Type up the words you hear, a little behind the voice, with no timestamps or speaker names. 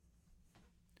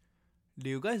Do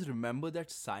you guys remember that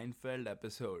Seinfeld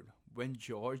episode when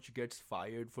George gets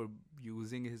fired for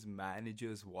using his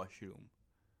manager's washroom?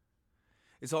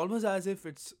 It's almost as if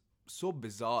it's so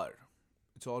bizarre.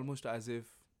 It's almost as if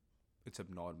it's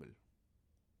abnormal.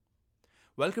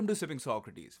 Welcome to Sipping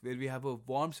Socrates, where we have a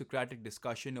warm Socratic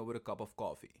discussion over a cup of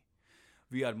coffee.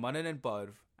 We are Manan and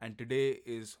Parv, and today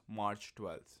is March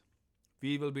 12th.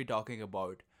 We will be talking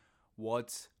about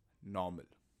what's normal.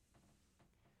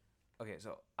 Okay,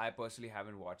 so I personally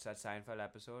haven't watched that Seinfeld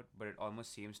episode, but it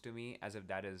almost seems to me as if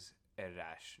that is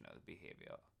irrational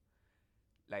behavior.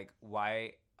 Like,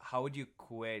 why? How would you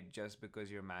quit just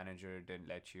because your manager didn't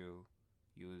let you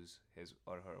use his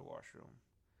or her washroom?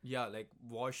 Yeah, like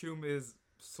washroom is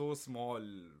so small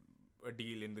a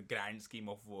deal in the grand scheme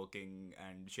of working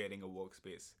and sharing a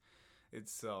workspace.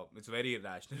 It's very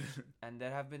irrational. And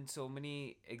there have been so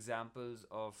many examples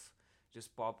of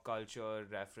just pop culture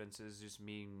references just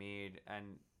being made,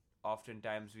 and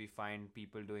oftentimes we find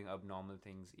people doing abnormal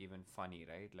things even funny,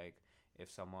 right? Like if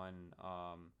someone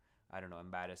I don't know,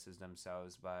 embarrasses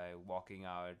themselves by walking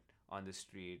out on the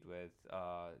street with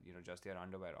just their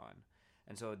underwear on.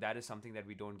 And so that is something that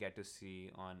we don't get to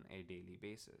see on a daily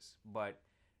basis, but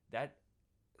that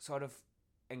sort of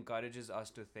encourages us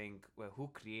to think, well, who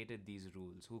created these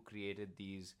rules, who created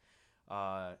these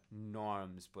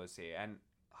norms per se, and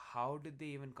how did they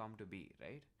even come to be,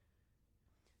 right?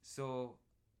 So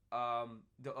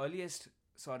the earliest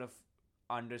sort of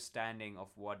understanding of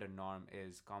what a norm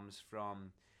is comes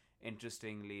from,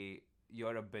 interestingly,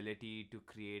 your ability to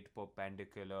create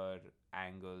perpendicular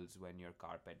angles when you're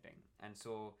carpeting. And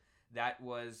so that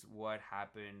was what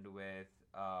happened with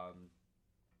uh,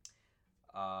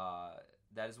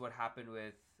 that is what happened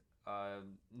with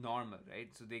normal, right?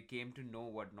 So they came to know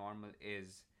what normal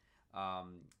is,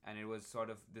 and it was sort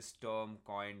of this term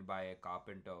coined by a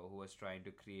carpenter who was trying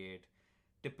to create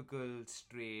typical,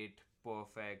 straight,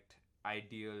 perfect,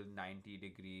 ideal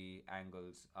 90-degree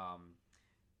angles,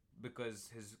 because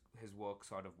his work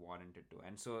sort of warranted to.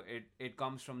 And so it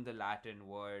comes from the Latin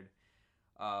word,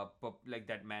 like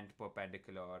that meant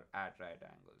perpendicular or at right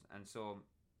angles. And so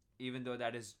even though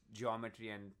that is geometry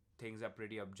and things are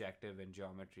pretty objective in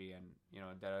geometry, and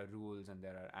there are rules and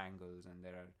there are angles and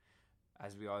there are,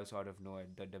 as we all sort of know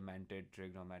it, the demented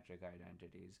trigonometric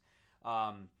identities.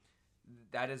 um,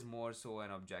 that is more so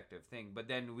an objective thing, but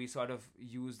then we sort of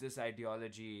use this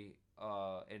ideology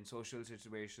in social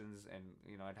situations, and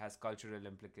it has cultural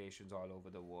implications all over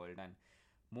the world, and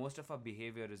most of our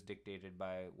behavior is dictated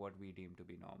by what we deem to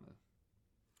be normal.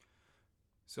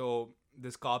 So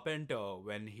this carpenter,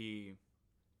 when he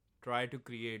tried to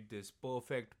create this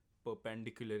perfect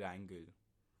perpendicular angle,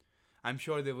 I'm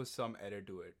sure there was some error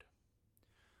to it.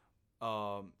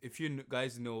 If you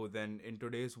guys know, then in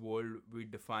today's world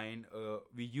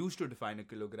we used to define a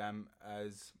kilogram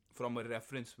as from a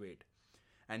reference weight,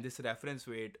 and this reference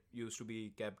weight used to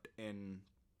be kept in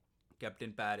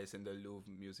Paris in the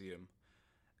Louvre Museum,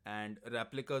 and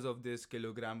replicas of this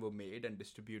kilogram were made and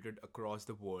distributed across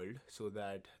the world so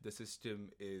that the system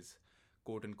is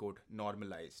quote unquote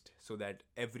normalized, so that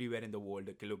everywhere in the world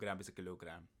a kilogram is a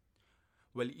kilogram.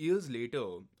 Well, years later,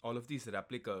 all of these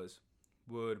replicas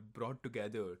were brought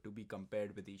together to be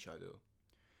compared with each other.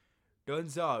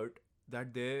 Turns out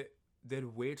that their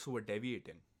weights were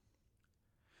deviating.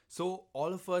 So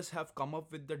all of us have come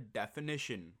up with the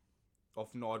definition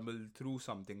of normal through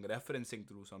something, referencing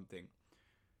through something.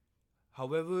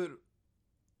 However,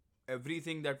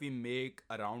 everything that we make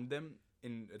around them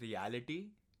in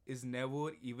reality is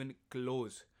never even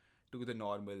close to the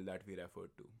normal that we refer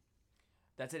to.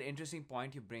 That's an interesting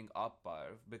point you bring up,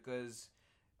 Parv, because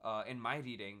in my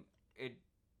reading, it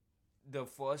the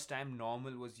first time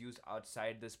normal was used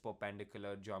outside this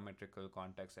perpendicular geometrical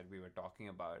context that we were talking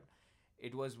about,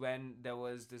 it was when there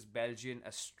was this Belgian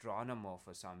astronomer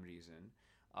for some reason,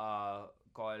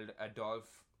 called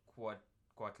Adolphe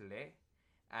Quetelet,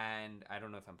 and I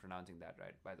don't know if I'm pronouncing that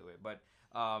right, by the way, but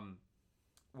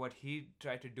what he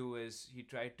tried to do is he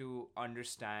tried to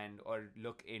understand or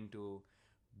look into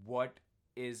what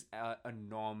is a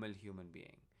normal human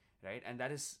being, right? And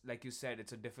that is, like you said,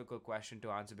 it's a difficult question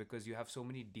to answer because you have so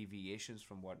many deviations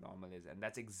from what normal is, and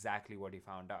that's exactly what he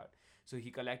found out. So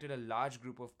he collected a large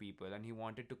group of people and he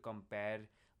wanted to compare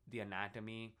the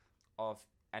anatomy of,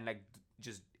 and like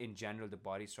just in general the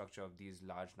body structure of these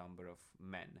large number of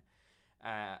men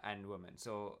and women.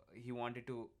 So he wanted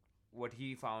to, what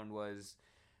he found was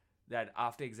that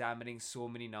after examining so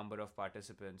many number of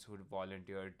participants who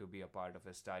volunteered to be a part of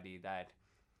a study, that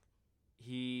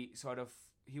he sort of,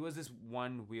 he was this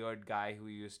one weird guy who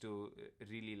used to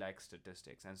really like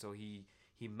statistics, and so he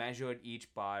he measured each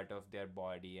part of their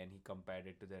body and he compared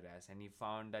it to the rest, and he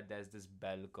found that there's this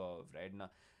bell curve, right now,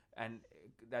 and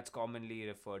that's commonly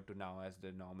referred to now as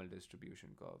the normal distribution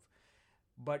curve.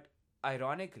 But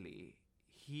ironically,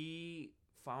 he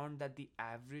found that the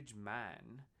average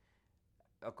man,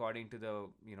 according to the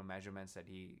measurements that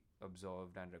he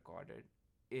observed and recorded,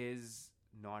 is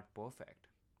not perfect.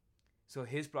 So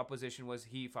his proposition was,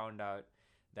 he found out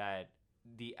that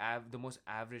the most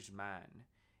average man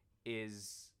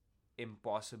is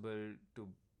impossible to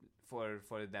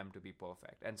for them to be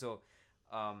perfect. And so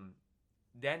um,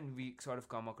 then we sort of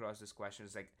come across this question,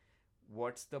 it's like,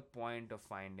 what's the point of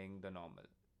finding the normal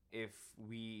if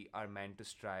we are meant to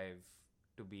strive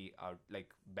to be out, like,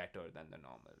 better than the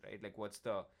normal, right? Like, what's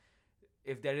the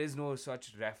if there is no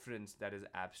such reference that is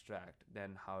abstract,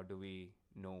 then how do we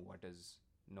know what is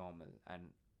normal, and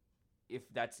if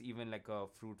that's even like a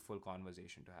fruitful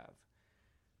conversation to have?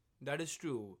 That is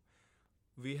true.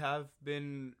 We have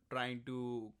been trying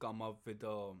to come up with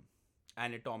a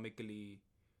anatomically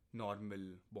normal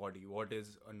body. What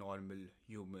is a normal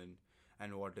human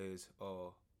and what is a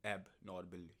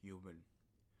abnormal human?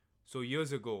 So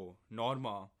years ago,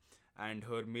 Norma and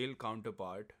her male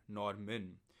counterpart,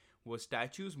 Norman, were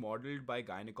statues modeled by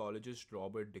gynecologist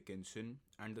Robert Dickinson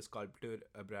and the sculptor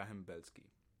Abraham Belsky.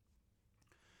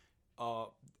 Uh,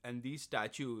 and these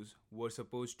statues were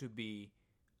supposed to be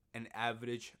an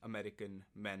average American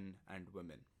men and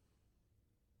women.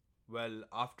 Well,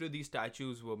 after these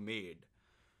statues were made,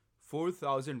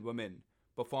 4,000 women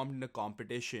performed in a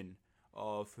competition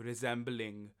of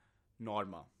resembling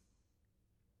Norma.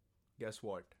 Guess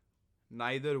what?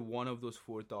 Neither one of those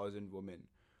 4,000 women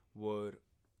were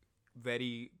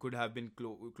could have been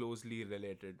closely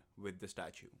related with the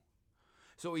statue.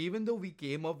 So even though we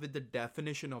came up with the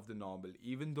definition of the normal,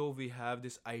 even though we have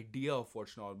this idea of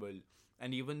what's normal,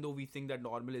 and even though we think that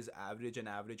normal is average and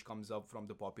average comes up from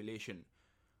the population,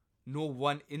 no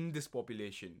one in this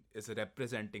population is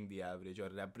representing the average or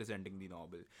representing the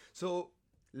normal. So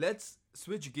let's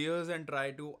switch gears and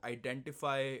try to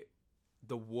identify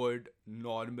the word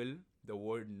normal, the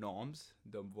word norms,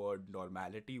 the word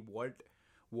normality.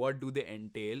 What do they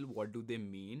entail? What do they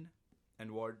mean?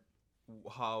 And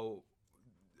how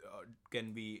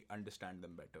can we understand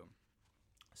them better?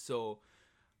 So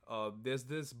there's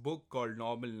this book called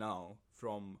Normal Now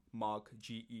from Mark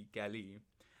G.E. Kelly,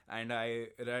 and I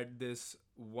read this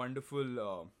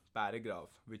wonderful paragraph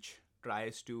which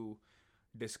tries to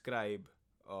describe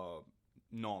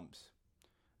norms.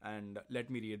 And let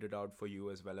me read it out for you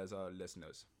as well as our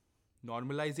listeners.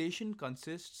 Normalization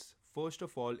consists, first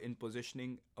of all, in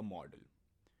positioning a model.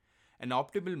 An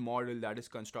optimal model that is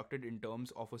constructed in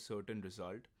terms of a certain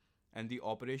result, and the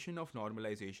operation of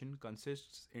normalization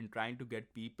consists in trying to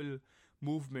get people,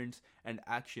 movements, and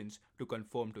actions to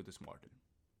conform to this model.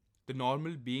 The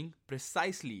normal being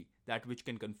precisely that which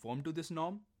can conform to this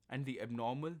norm, and the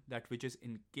abnormal that which is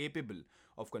incapable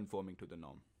of conforming to the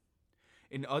norm.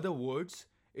 In other words,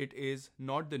 it is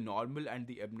not the normal and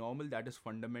the abnormal that is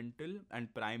fundamental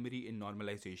and primary in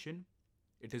normalization,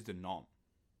 it is the norm.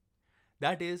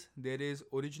 That is, there is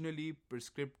originally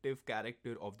prescriptive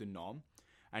character of the norm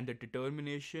and the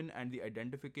determination and the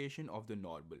identification of the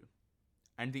normal.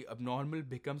 And the abnormal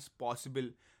becomes possible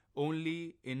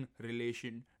only in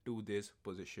relation to this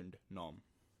positioned norm.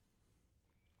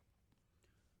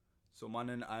 So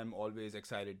Manan, I'm always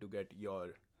excited to get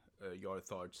your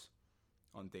thoughts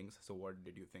on things. So what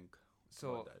did you think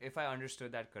So, about that? if I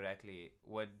understood that correctly,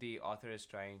 what the author is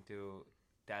trying to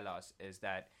tell us is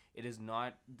that it is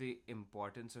not the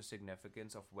importance or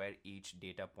significance of where each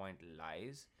data point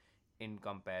lies in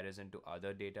comparison to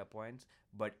other data points,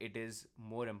 but it is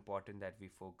more important that we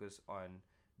focus on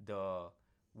the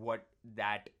what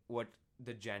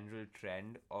the general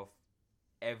trend of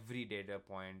every data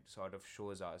point sort of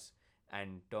shows us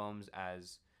and terms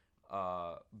as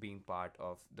being part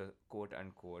of the quote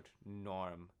unquote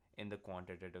norm in the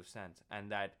quantitative sense,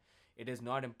 and that it is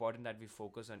not important that we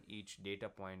focus on each data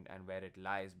point and where it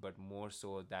lies, but more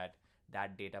so that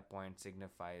that data point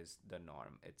signifies the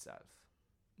norm itself.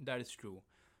 That is true.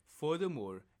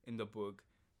 Furthermore, in the book,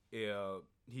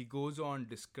 he goes on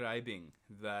describing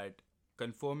that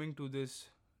conforming to this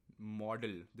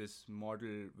model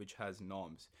which has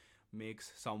norms,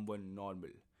 makes someone normal.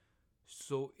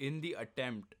 So, in the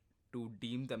attempt to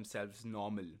deem themselves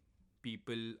normal,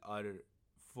 people are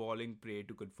falling prey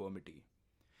to conformity,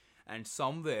 and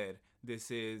somewhere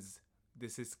this is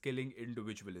killing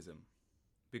individualism,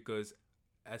 because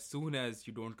as soon as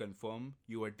you don't conform,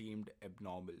 you are deemed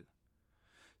abnormal,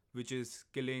 which is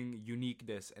killing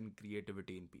uniqueness and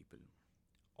creativity in people.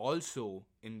 Also,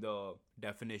 in the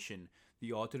definition,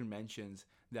 the author mentions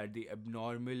that the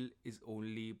abnormal is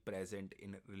only present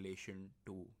in relation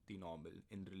to the normal,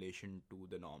 in relation to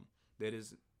the norm. There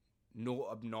is no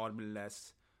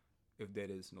abnormalness if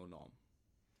there is no norm.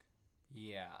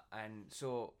 Yeah, and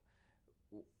so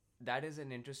that is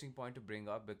an interesting point to bring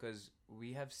up because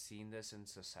we have seen this in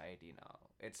society now.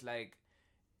 It's like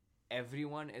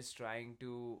everyone is trying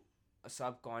to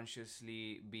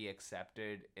subconsciously be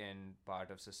accepted in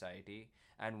part of society,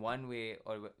 and one way,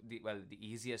 or the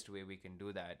easiest way we can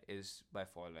do that is by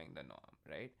following the norm,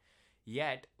 right?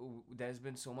 Yet there's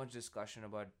been so much discussion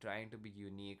about trying to be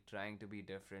unique, trying to be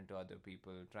different to other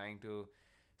people, trying to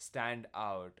stand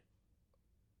out.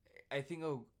 I think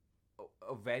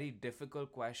a very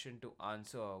difficult question to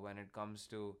answer when it comes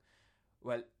to,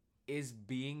 well, is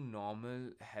being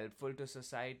normal helpful to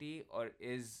society, or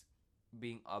is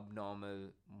being abnormal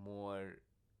more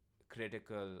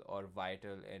critical or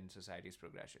vital in society's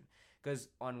progression? Because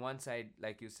on one side,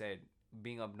 like you said,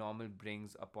 being abnormal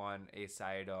brings upon a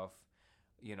side of,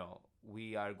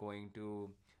 we are going to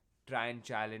try and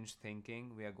challenge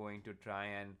thinking. We are going to try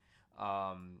and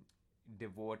um,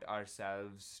 devote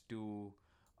ourselves to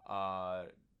uh,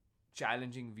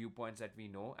 challenging viewpoints that we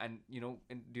know. And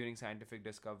during scientific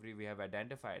discovery, we have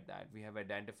identified that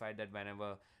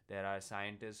whenever there are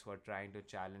scientists who are trying to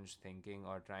challenge thinking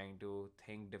or trying to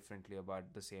think differently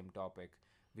about the same topic,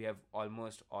 we have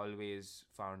almost always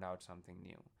found out something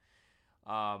new.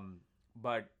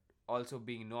 But also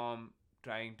being norm,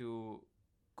 trying to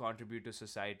contribute to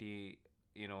society,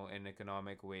 in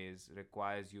economic ways,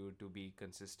 requires you to be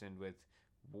consistent with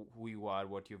who you are,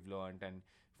 what you've learned, and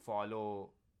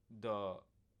follow the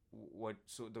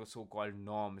the so-called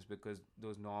norms, because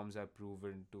those norms are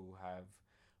proven to have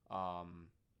um,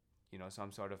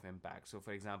 some sort of impact. So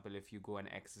for example, if you go and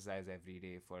exercise every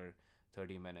day for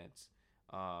 30 minutes,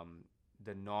 um,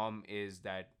 the norm is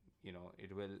that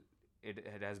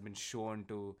it has been shown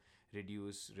to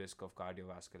reduce risk of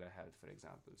cardiovascular health, for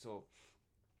example. So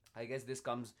I guess this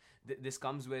comes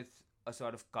with a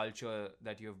sort of culture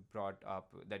that you're brought up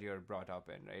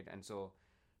in, right? And so,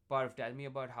 Parv, tell me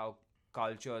about how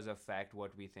cultures affect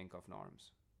what we think of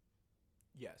norms.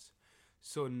 Yes.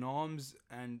 So norms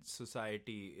and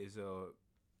society is a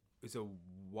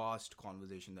vast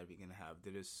conversation that we can have.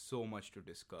 There is so much to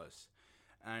discuss,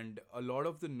 and a lot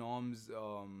of the norms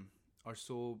are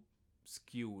so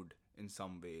skewed in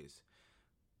some ways.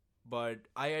 But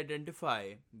I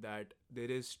identify that there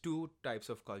is two types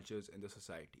of cultures in the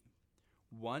society.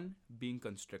 One being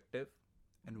constrictive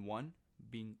and one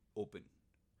being open.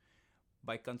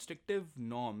 By constrictive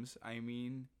norms, I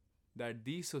mean that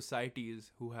these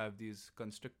societies who have these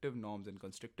constrictive norms and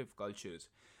constrictive cultures,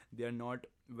 they are not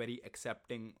very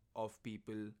accepting of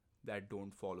people that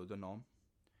don't follow the norm.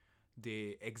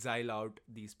 They exile out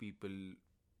these people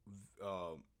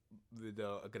uh, with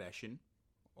aggression,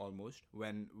 almost.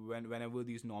 Whenever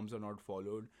these norms are not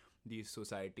followed, the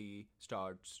society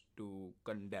starts to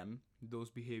condemn those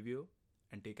behavior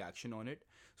and take action on it.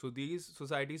 So these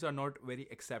societies are not very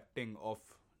accepting of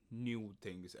new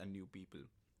things and new people,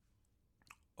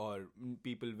 or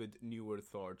people with newer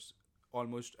thoughts,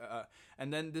 almost.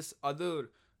 And then this other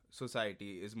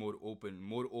society is more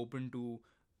open to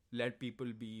let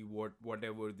people be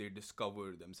whatever they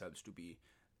discover themselves to be,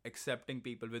 accepting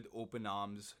people with open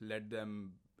arms, let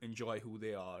them enjoy who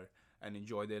they are and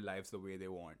enjoy their lives the way they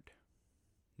want.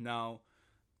 Now,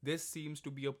 this seems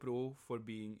to be a pro for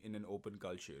being in an open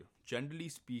culture. Generally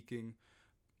speaking,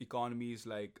 economies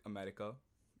like America,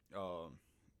 uh,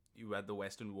 where the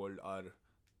Western world are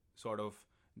sort of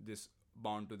this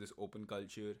bound to this open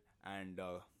culture, and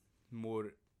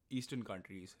more Eastern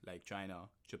countries like China,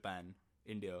 Japan,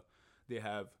 India, they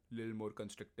have little more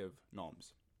constrictive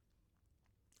norms.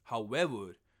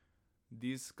 However,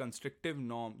 the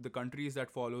countries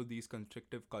that follow these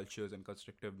constrictive cultures and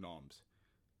constrictive norms,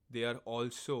 they are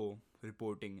also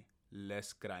reporting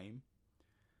less crime,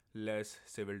 less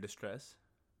civil distress,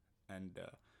 and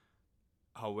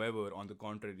however, on the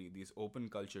contrary, these open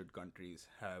cultured countries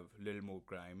have little more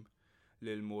crime,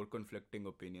 little more conflicting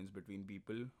opinions between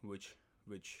people, which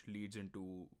leads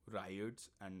into riots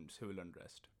and civil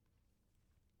unrest.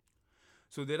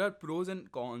 So there are pros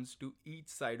and cons to each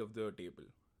side of the table.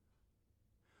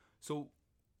 So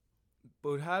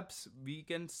perhaps we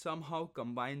can somehow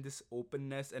combine this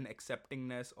openness and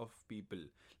acceptingness of people.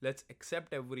 Let's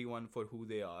accept everyone for who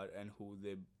they are and who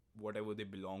they whatever they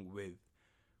belong with.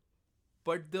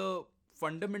 But the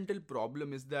fundamental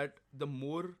problem is that the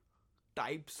more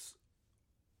types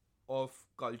of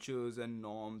cultures and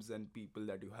norms and people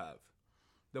that you have,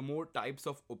 the more types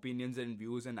of opinions and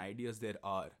views and ideas there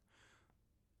are,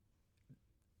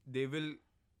 they will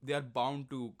they are bound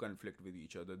to conflict with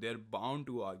each other. They are bound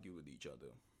to argue with each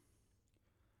other,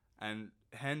 and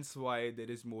hence why there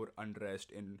is more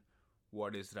unrest in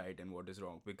what is right and what is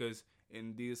wrong, because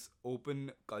in this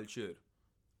open culture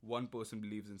one person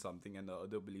believes in something and the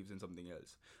other believes in something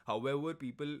else. However,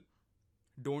 people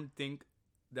don't think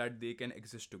that they can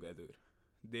exist together.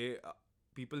 They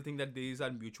People think that these are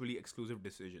mutually exclusive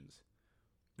decisions,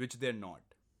 which they're not.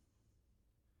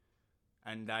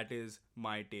 And that is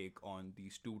my take on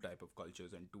these two type of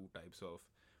cultures and two types of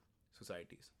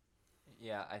societies.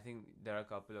 Yeah, I think there are a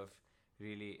couple of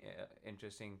really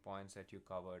interesting points that you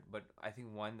covered, but I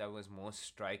think one that was most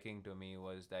striking to me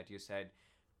was that you said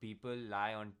people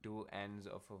lie on two ends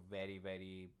of a very,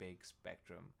 very big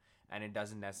spectrum, and it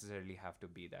doesn't necessarily have to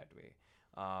be that way.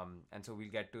 And so we'll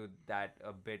get to that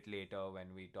a bit later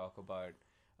when we talk about,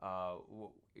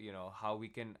 how we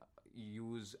can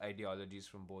use ideologies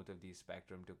from both of these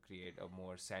spectrum to create a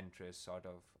more centrist sort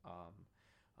of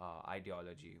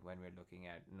ideology when we're looking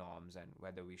at norms and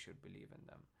whether we should believe in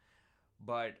them.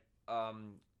 But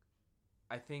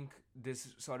I think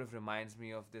this sort of reminds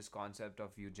me of this concept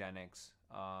of eugenics.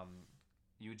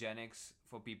 Eugenics,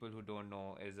 for people who don't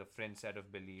know, is a fringe set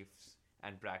of beliefs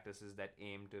and practices that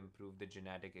aim to improve the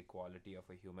genetic equality of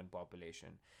a human population.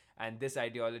 And this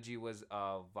ideology was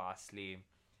vastly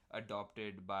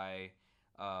adopted by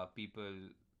people,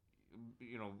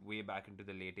 way back into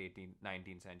the late 18th,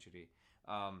 19th century.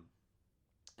 Um,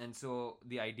 and so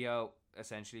the idea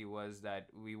essentially was that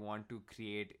we want to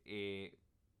create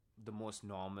the most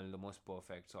normal, the most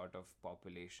perfect sort of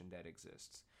population that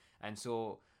exists. And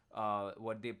so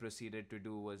what they proceeded to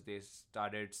do was they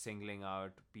started singling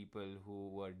out people who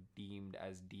were deemed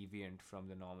as deviant from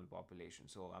the normal population.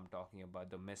 So I'm talking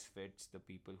about the misfits, the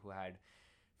people who had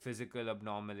physical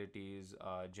abnormalities,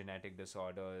 genetic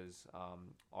disorders,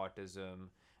 autism,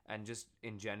 and just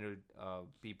in general,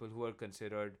 people who are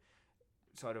considered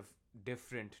sort of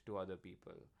different to other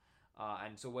people.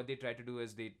 And so what they try to do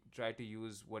is they try to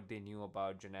use what they knew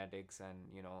about genetics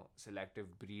and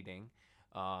selective breeding,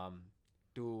 um,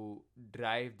 to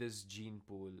drive this gene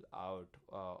pool out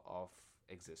of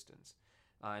existence.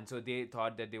 And so they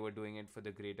thought that they were doing it for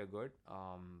the greater good,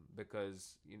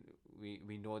 because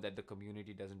we know that the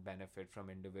community doesn't benefit from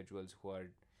individuals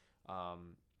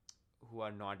um, who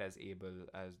are not as able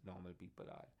as normal people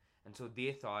are. And so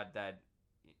they thought that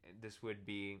this would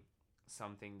be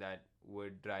something that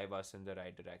would drive us in the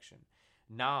right direction.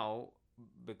 Now,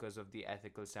 because of the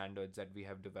ethical standards that we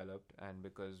have developed, and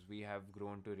because we have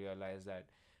grown to realize that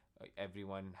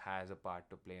everyone has a part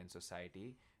to play in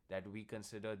society, that we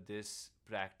consider this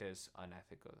practice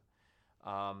unethical.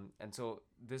 And so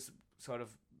this sort of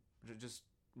just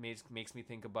makes me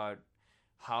think about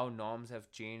how norms have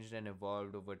changed and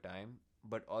evolved over time,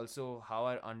 but also how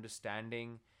our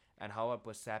understanding and how our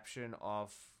perception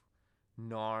of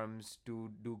norms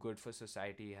to do good for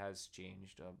society has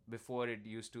changed. Before, it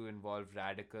used to involve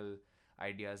radical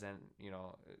ideas and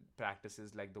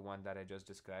practices like the one that I just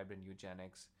described in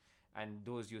eugenics, and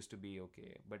those used to be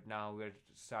okay. But now we're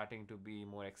starting to be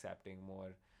more accepting,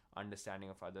 more understanding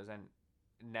of others, and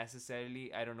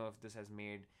necessarily, I don't know if this has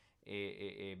made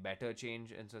a better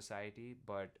change in society,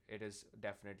 but it is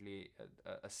definitely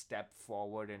a step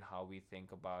forward in how we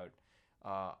think about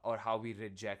or how we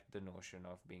reject the notion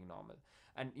of being normal.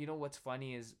 And what's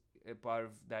funny is a part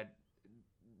of that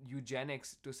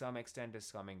eugenics to some extent is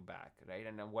coming back, right?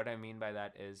 And what I mean by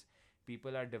that is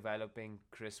people are developing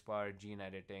CRISPR gene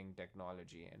editing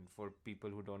technology. And for people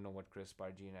who don't know what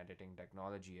CRISPR gene editing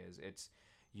technology is, it's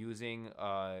using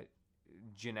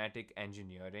genetic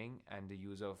engineering and the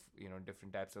use of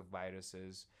different types of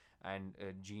viruses and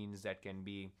genes that can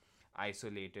be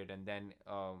isolated and then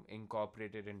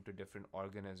incorporated into different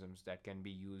organisms that can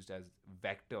be used as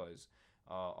vectors,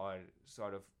 or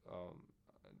sort of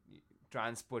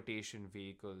transportation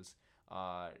vehicles,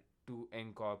 to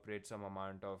incorporate some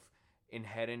amount of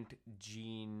inherent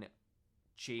gene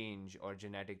change or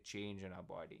genetic change in our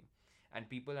body. And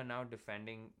people are now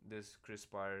defending this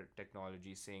CRISPR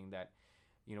technology, saying that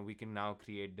we can now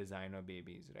create designer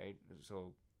babies, right?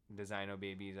 So designer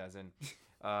babies, as in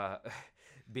uh,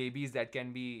 babies that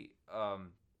can be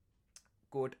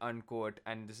quote unquote,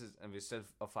 and this is, and we're still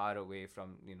far away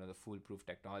from the foolproof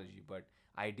technology, but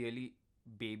ideally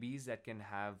babies that can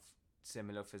have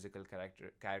similar physical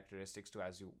characteristics to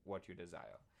as you what you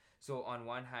desire. So on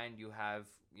one hand, you have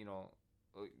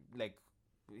like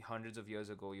hundreds of years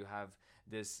ago, you have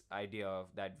this idea of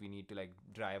that we need to like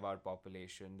drive out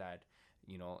population that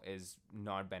is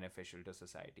not beneficial to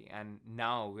society. And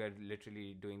now we're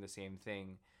literally doing the same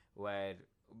thing, where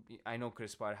I know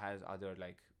CRISPR has other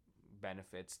like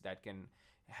benefits that can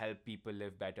help people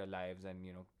live better lives and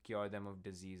cure them of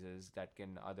diseases that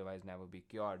can otherwise never be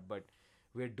cured. But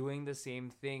we're doing the same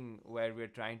thing where we're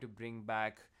trying to bring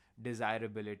back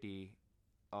desirability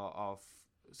of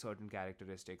certain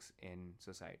characteristics in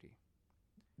society.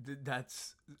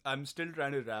 That's I'm still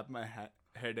trying to wrap my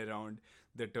head around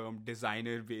the term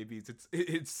designer babies.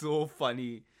 It's so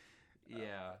funny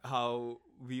Yeah. how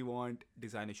we want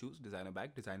designer shoes, designer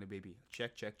bag, designer baby.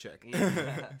 Check, check, check.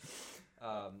 Yeah.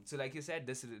 So like you said,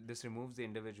 this removes the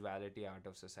individuality out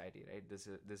of society, right?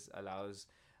 This allows,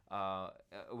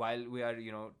 while we are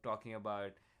talking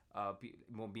about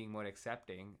being more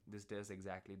accepting, this does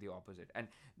exactly the opposite. And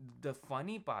the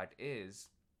funny part is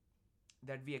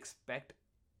that we expect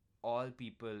all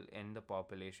people in the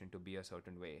population to be a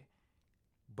certain way,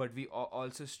 but we are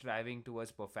also striving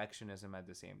towards perfectionism at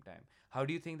the same time. How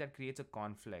do you think that creates a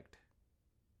conflict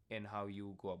in how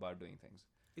you go about doing things?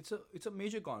 It's a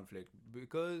major conflict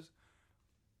because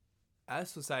as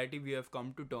society we have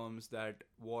come to terms that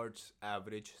what's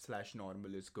average slash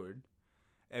normal is good.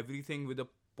 Everything with a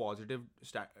positive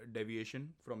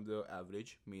deviation from the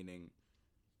average, meaning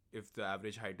if the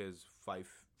average height is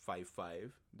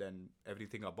 5'5", then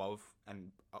everything above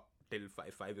and up till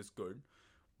 5'5" is good,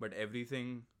 but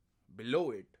everything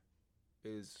below it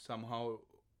is somehow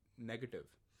negative.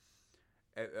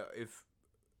 If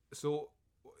so,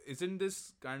 isn't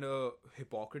this kind of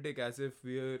hypocritic, as if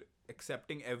we're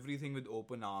accepting everything with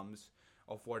open arms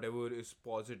of whatever is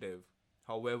positive?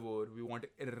 However, we want to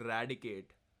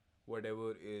eradicate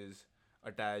whatever is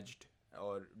attached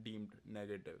or deemed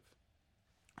negative.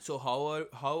 So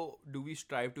how do we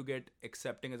strive to get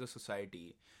accepting as a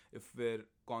society if we're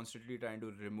constantly trying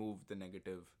to remove the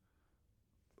negative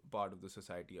part of the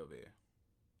society away?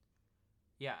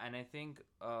 Yeah, and I think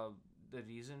the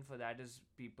reason for that is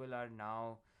people are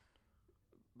now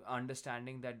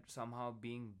understanding that somehow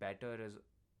being better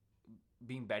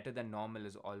than normal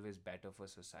is always better for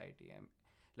society. And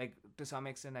like to some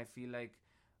extent, I feel like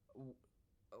w-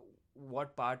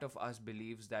 what part of us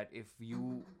believes that if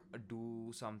you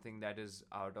do something that is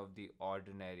out of the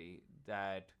ordinary,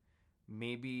 that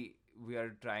maybe we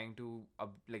are trying to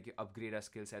upgrade our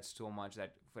skill sets so much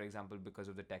that, for example, because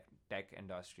of the tech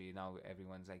industry, now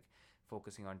everyone's like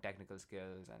focusing on technical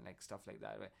skills and like stuff like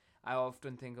that. But I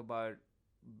often think about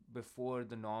before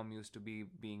the norm used to be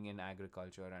being in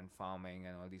agriculture and farming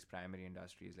and all these primary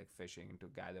industries like fishing to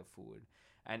gather food.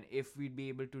 And if we'd be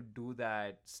able to do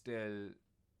that still,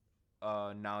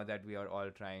 now that we are all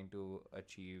trying to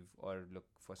achieve or look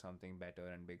for something better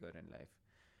and bigger in life,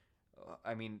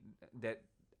 I mean, that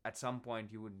at some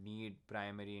point you would need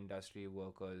primary industry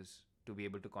workers to be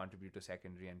able to contribute to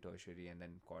secondary and tertiary and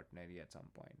then quaternary at some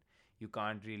point. You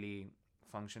can't really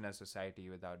function as society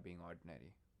without being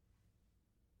ordinary.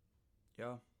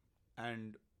 Yeah,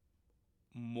 and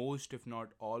most, if not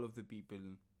all, of the people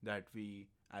that we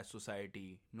as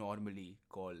society normally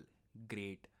call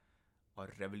great or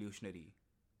revolutionary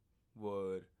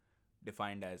were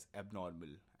defined as abnormal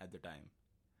at the time.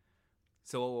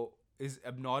 So, is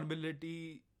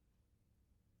abnormality,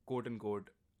 quote unquote,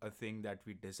 a thing that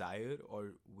we desire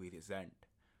or we resent?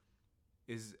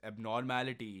 Is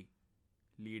abnormality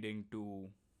leading to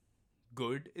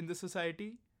good in the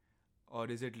society, or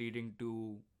is it leading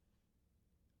to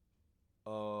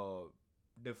a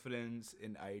difference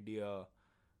in idea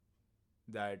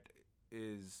that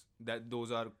that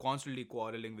those are constantly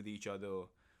quarreling with each other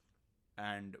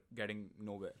and getting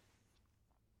nowhere?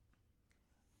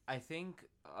 I think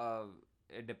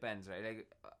it depends, right?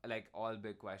 Like all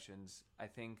big questions. I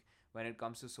think when it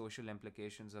comes to social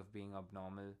implications of being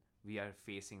abnormal, we are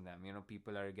facing them.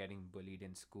 People are getting bullied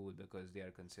in school because they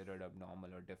are considered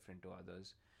abnormal or different to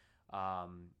others.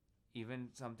 Um, Even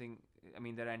something. I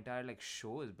mean, their entire like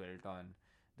show is built on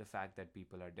the fact that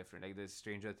people are different. Like the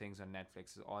Stranger Things on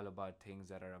Netflix is all about things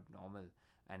that are abnormal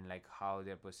and like how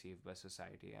they're perceived by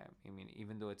society. I mean,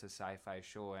 even though it's a sci-fi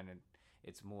show and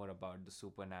it's more about the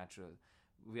supernatural,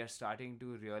 we are starting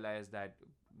to realize that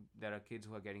there are kids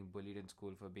who are getting bullied in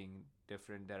school for being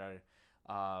different. There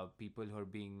are people who are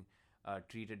being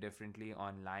treated differently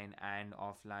online and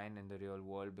offline in the real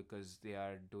world because they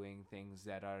are doing things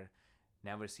that are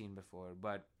never seen before.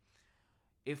 But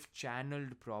if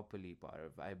channeled properly,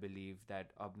 Parv, I believe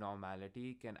that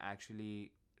abnormality can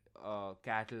actually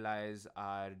catalyze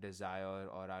our desire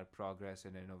or our progress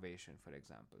in innovation, for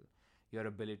example. Your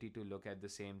ability to look at the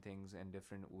same things in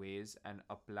different ways and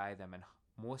apply them, and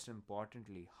most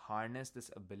importantly, harness this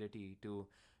ability to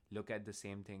look at the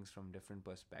same things from different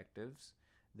perspectives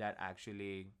that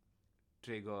actually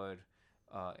trigger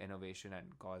innovation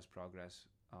and cause progress,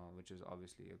 which is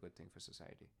obviously a good thing for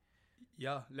society.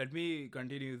 Yeah, let me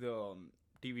continue the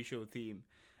TV show theme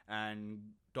and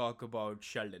talk about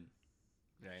Sheldon.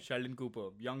 Right. Sheldon Cooper,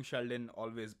 young Sheldon,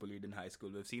 always bullied in high school.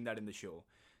 We've seen that in the show.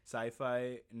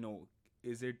 Sci-fi, no.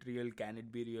 Is it real? Can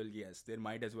it be real? Yes. There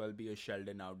might as well be a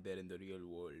Sheldon out there in the real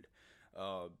world,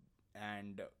 uh,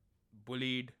 and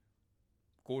bullied,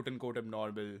 quote unquote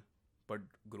abnormal, but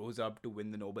grows up to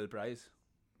win the Nobel Prize,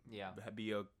 Yeah.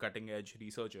 be a cutting edge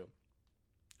researcher.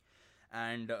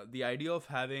 And the idea of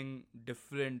having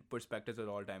different perspectives at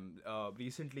all time.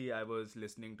 Recently, I was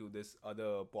listening to this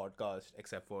other podcast,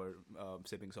 except for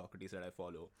Sipping Socrates that I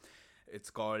follow. It's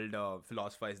called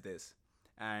Philosophize This,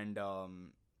 and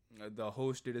the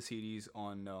host did a series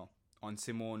on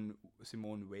Simone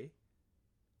Weil,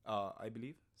 I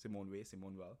believe Simone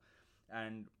Weil,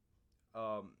 and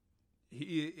um,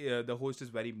 the host is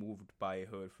very moved by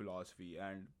her philosophy,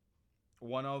 and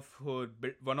one of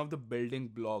the building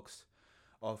blocks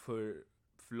of her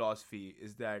philosophy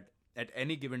is that at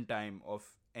any given time of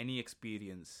any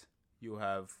experience, you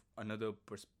have another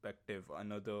perspective,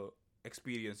 another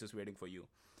experience just waiting for you.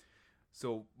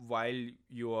 So while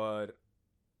you are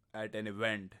at an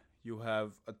event, you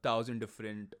have 1,000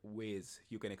 different ways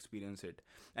you can experience it,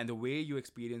 and the way you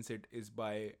experience it is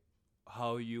by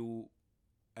how you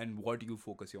and what you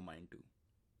focus your mind to.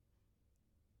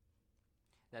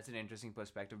 That's an interesting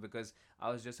perspective because I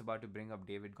was just about to bring up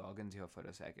David Goggins here for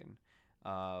a second.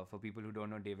 For people who don't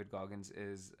know, David Goggins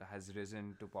has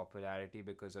risen to popularity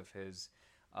because of his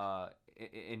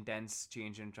intense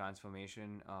change and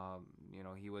transformation.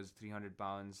 He was 300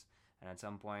 pounds, and at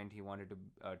some point he wanted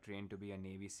to train to be a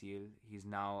Navy SEAL. He's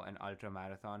now an ultra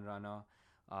marathon runner.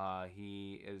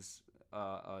 He is,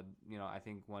 I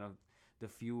think one of the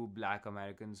few Black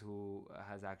Americans who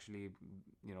has actually,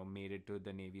 made it to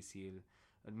the Navy SEAL,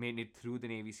 made it through the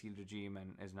Navy SEAL regime,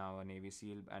 and is now a Navy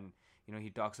SEAL. And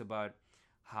he talks about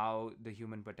how the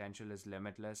human potential is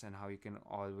limitless and how you can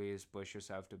always push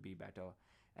yourself to be better.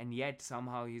 And yet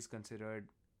somehow he's considered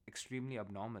extremely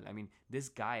abnormal. I mean, this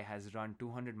guy has run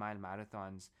 200-mile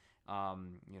marathons,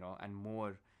 and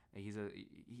more.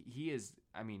 He is.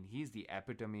 I mean, he's the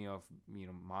epitome of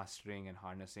mastering and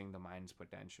harnessing the mind's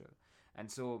potential. And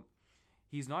so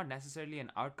he's not necessarily an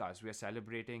outcast. We are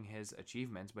celebrating his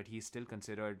achievements, but he's still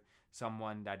considered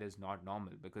someone that is not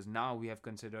normal, because now we have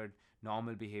considered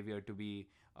normal behavior to be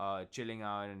chilling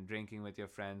out and drinking with your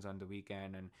friends on the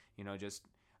weekend, and just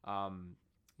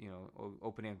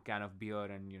opening a can of beer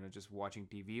and just watching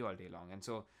TV all day long. And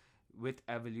so with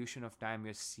evolution of time,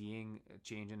 we're seeing a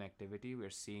change in activity, we're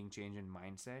seeing change in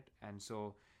mindset. And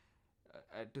so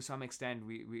to some extent,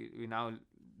 we now,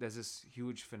 there's this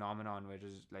huge phenomenon where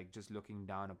it's like just looking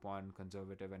down upon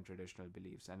conservative and traditional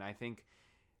beliefs. And I think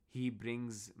he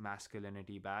brings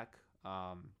masculinity back.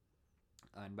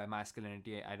 And by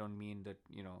masculinity, I don't mean that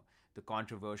the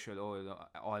controversial,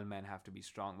 all men have to be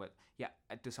strong, but yeah,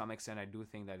 to some extent I do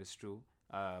think that is true.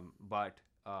 But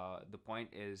the point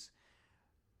is,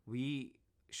 we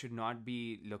should not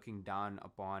be looking down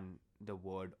upon the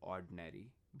word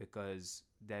ordinary, because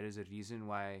there is a reason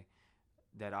why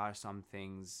there are some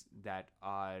things that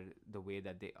are the way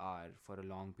that they are for a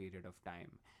long period of time.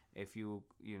 If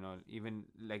even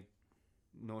like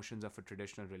notions of a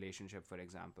traditional relationship, for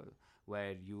example,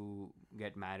 where you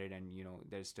get married and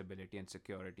there's stability and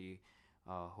security,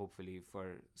 hopefully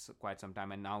for quite some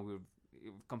time. And now we've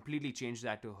completely changed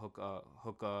that to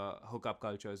hookup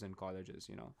cultures in colleges.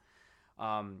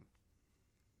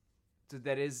 So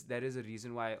there is a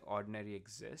reason why ordinary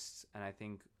exists, and I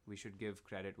think we should give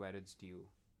credit where it's due.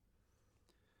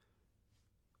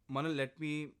 Manal, let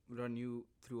me run you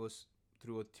through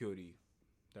a theory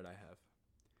that I have.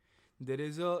 There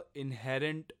is a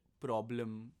inherent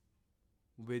problem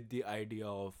with the idea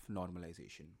of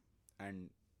normalization and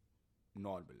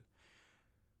normal.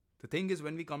 The thing is,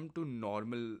 when we come to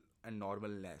normal and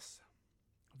normalness,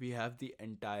 we have the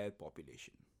entire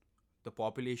population. The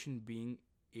population being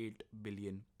 8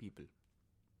 billion people.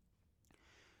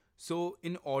 So,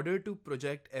 in order to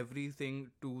project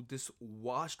everything to this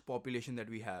vast population that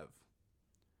we have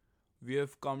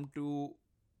come to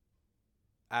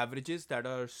averages that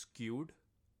are skewed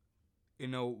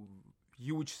in a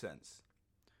huge sense,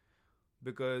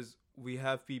 because we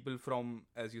have people from,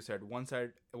 as you said,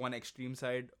 one extreme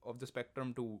side of the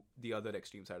spectrum to the other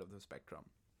extreme side of the spectrum.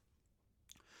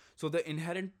 So the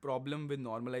inherent problem with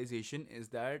normalization is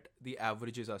that the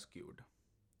averages are skewed.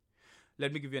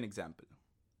 Let me give you an example.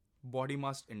 Body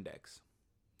mass index.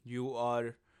 You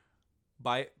are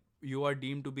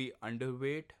deemed to be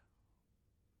underweight,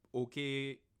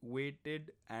 okay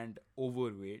weighted, and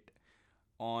overweight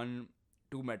on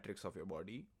two metrics of your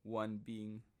body, one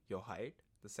being your height,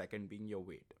 the second being your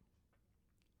weight.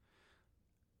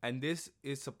 And this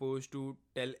is supposed to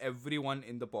tell everyone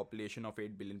in the population of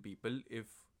 8 billion people if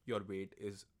your weight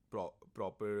is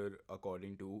proper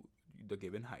according to the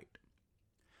given height.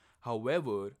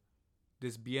 However,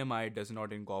 this BMI does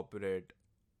not incorporate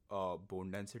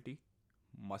bone density,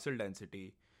 muscle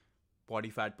density, body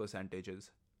fat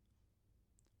percentages.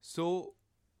 So,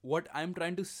 what I'm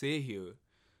trying to say here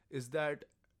is that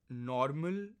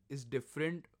normal is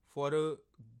different for a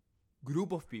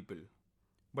group of people,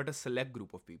 but a select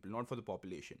group of people, not for the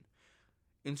population.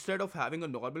 Instead of having a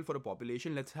normal for a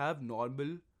population, let's have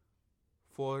normal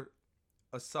for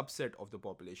a subset of the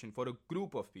population, for a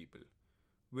group of people,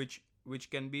 which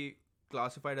can be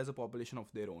classified as a population of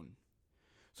their own.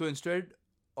 So instead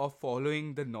of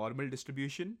following the normal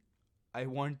distribution, I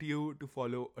want you to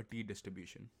follow a T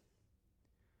distribution.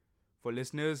 For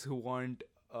listeners who want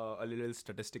a little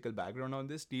statistical background on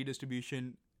this, T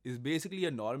distribution is basically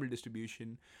a normal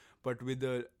distribution, but with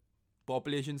a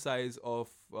population size of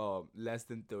less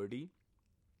than 30,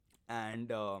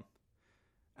 and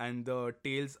and the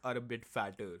tails are a bit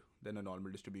fatter than a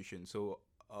normal distribution. So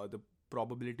the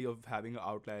probability of having an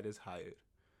outlier is higher.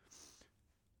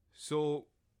 So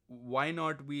why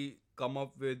not we come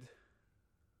up with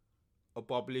a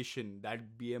population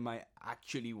that BMI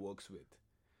actually works with?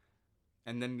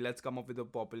 And then let's come up with a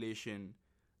population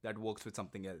that works with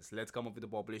something else. Let's come up with a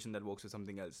population that works with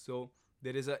something else. So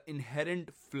there is an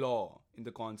inherent flaw in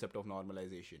the concept of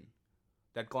normalization.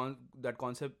 That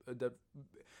concept that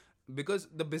because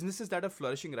the businesses that are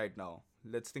flourishing right now,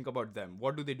 let's think about them.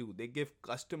 What do? They give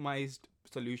customized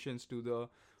solutions to the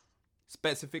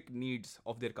specific needs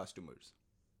of their customers.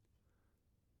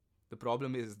 The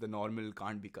problem is the normal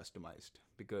can't be customized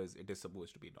because it is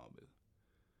supposed to be normal.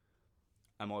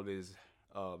 I'm always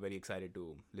very excited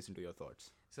to listen to your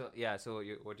thoughts. So yeah, so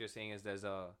what you're saying is there's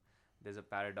a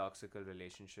paradoxical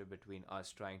relationship between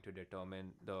us trying to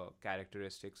determine the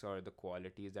characteristics or the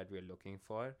qualities that we're looking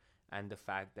for, and the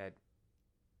fact that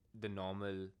the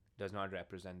normal does not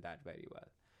represent that very well.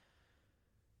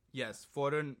 Yes,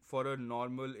 for a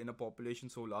normal in a population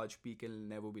so large, P can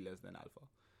never be less than alpha.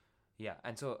 Yeah,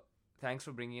 and so thanks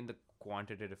for bringing in the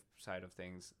quantitative side of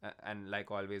things. And like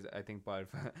always, I think Parv,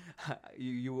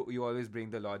 you always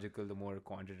bring the logical, the more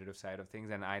quantitative side of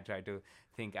things, and I try to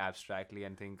think abstractly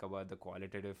and think about the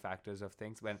qualitative factors of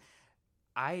things. When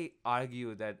I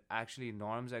argue that actually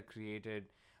norms are created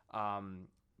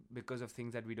because of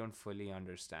things that we don't fully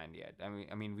understand yet.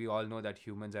 I mean, we all know that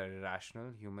humans are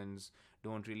irrational. Humans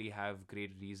don't really have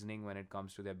great reasoning when it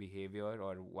comes to their behavior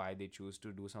or why they choose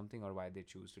to do something or why they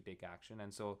choose to take action.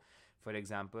 And so, for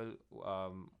example,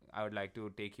 I would like to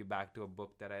take you back to a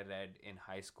book that I read in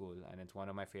high school, and it's one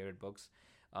of my favorite books.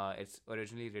 It's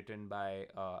originally written by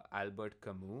Albert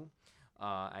Camus.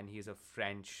 And he's a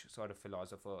French sort of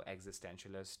philosopher,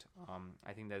 existentialist.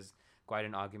 I think there's quite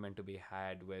an argument to be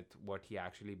had with what he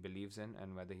actually believes in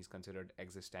and whether he's considered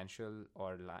existential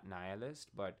or nihilist.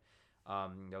 But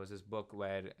there was this book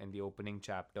where, in the opening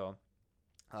chapter,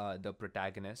 the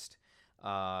protagonist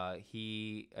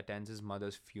he attends his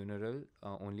mother's funeral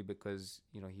only because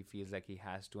he feels like he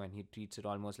has to, and he treats it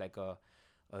almost like a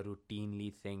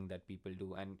routinely thing that people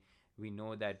do. And we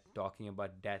know that talking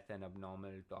about death and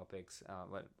abnormal topics,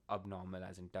 abnormal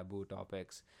as in taboo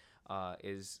topics,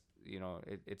 is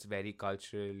it's very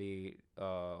culturally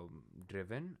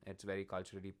driven. It's very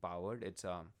culturally powered.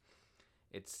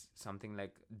 It's something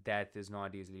like death is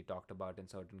not easily talked about in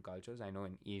certain cultures. I know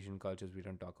in Asian cultures we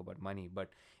don't talk about money, but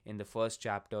in the first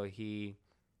chapter he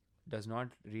does not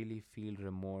really feel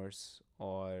remorse,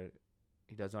 or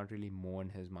he does not really mourn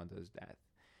his mother's death.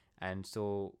 And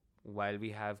so while we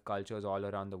have cultures all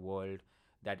around the world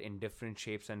that in different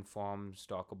shapes and forms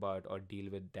talk about or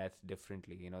deal with death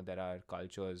differently, there are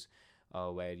cultures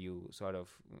where you sort of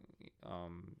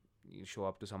you show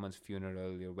up to someone's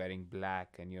funeral, you're wearing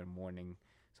black and you're mourning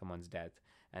someone's death.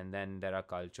 And then there are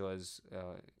cultures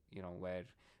where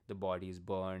the body is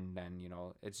burned, and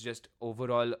it's just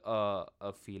overall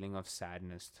a feeling of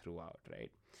sadness throughout,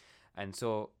 right? And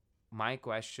so my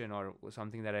question, or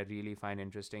something that I really find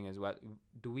interesting, is, well,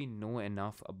 do we know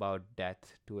enough about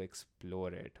death to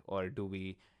explore it, or do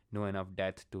we know enough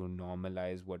death to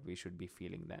normalize what we should be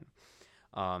feeling then?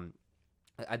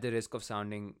 At the risk of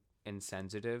sounding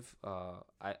insensitive,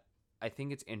 I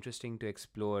think it's interesting to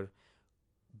explore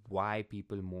why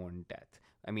people mourn death.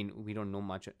 I mean, we don't know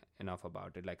much enough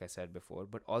about it, like I said before,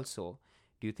 but also,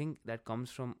 do you think that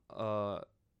comes from a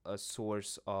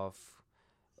source of,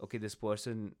 okay, this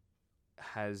person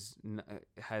has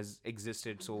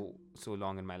existed so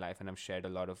long in my life, and I've shared a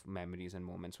lot of memories and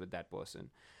moments with that person,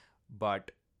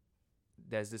 but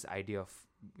there's this idea of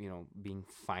being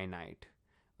finite,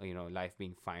 life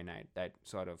being finite, that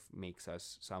sort of makes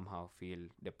us somehow feel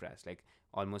depressed, like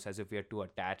almost as if we are too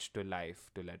attached to life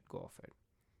to let go of it.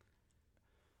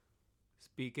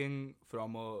 Speaking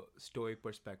from a stoic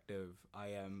perspective, I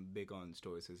am big on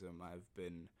stoicism. I've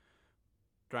been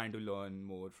trying to learn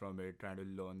more from it, trying to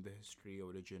learn the history,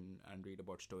 origin, and read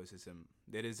about stoicism.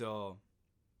 There is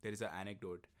an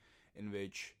anecdote in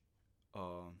which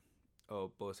uh, a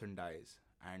person dies,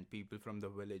 and people from the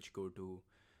village go to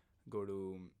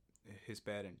his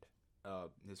parent,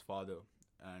 his father,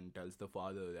 and tells the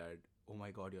father that, "Oh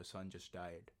my God, your son just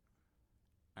died."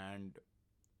 And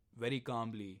very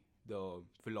calmly, the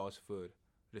philosopher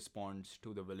responds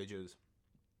to the villagers,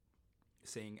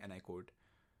 saying, and I quote,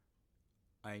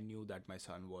 "I knew that my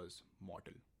son was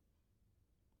mortal."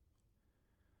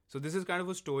 So, this is kind of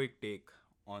a stoic take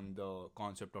on the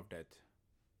concept of death.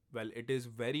 Well, it is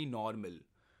very normal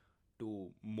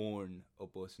to mourn a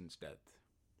person's death.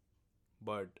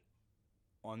 But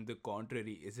on the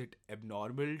contrary, is it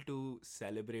abnormal to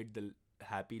celebrate the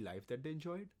happy life that they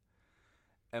enjoyed?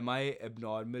 Am I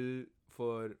abnormal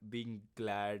for being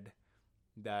glad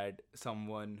that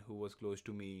someone who was close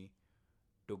to me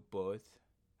took birth,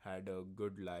 had a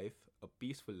good life, a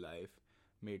peaceful life,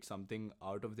 made something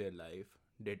out of their life,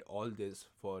 did all this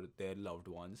for their loved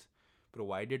ones,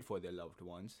 provided for their loved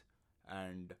ones,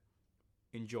 and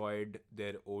enjoyed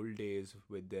their old days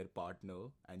with their partner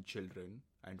and children,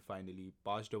 and finally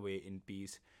passed away in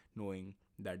peace, knowing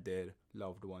that their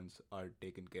loved ones are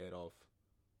taken care of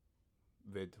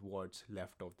with what's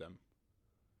left of them?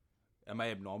 Am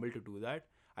I abnormal to do that?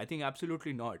 I think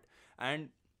absolutely not. And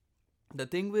the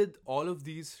thing with all of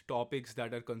these topics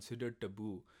that are considered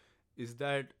taboo is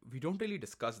that we don't really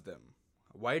discuss them.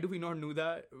 Why do we not do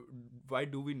that? Why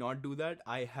do we not do that?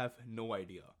 I have no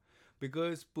idea.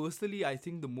 Because personally, I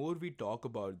think the more we talk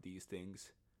about these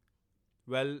things,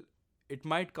 well, it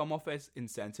might come off as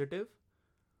insensitive,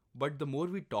 but the more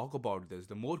we talk about this,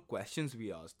 the more questions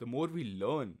we ask, the more we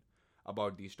learn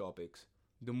about these topics,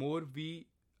 the more we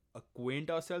acquaint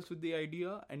ourselves with the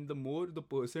idea, and the more the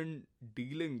person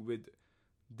dealing with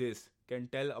this can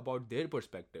tell about their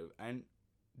perspective. And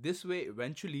this way,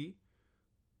 eventually,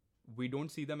 we don't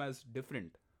see them as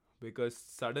different, because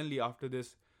suddenly, after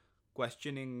this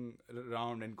questioning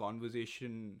round and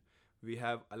conversation, we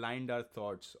have aligned our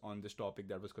thoughts on this topic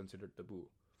that was considered taboo.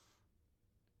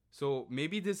 So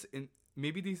maybe these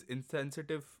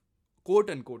insensitive, quote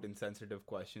unquote insensitive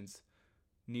questions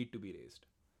need to be raised.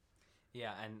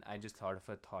 Yeah, and I just thought of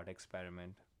a thought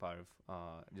experiment, Parv,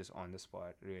 just on the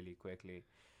spot, really quickly.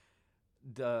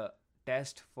 The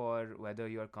test for whether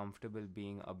you are comfortable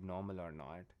being abnormal or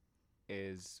not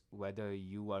is whether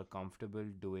you are comfortable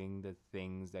doing the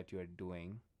things that you are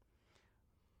doing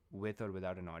with or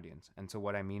without an audience. And so,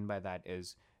 what I mean by that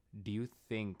is, do you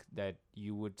think that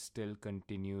you would still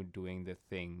continue doing the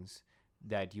things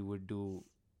that you would do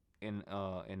in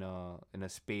a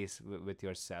space with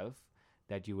yourself,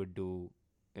 that you would do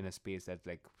in a space that's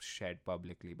like shared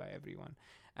publicly by everyone?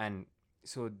 And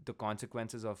so the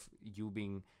consequences of you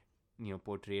being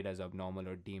portrayed as abnormal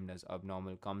or deemed as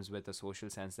abnormal comes with a social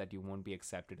sense that you won't be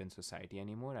accepted in society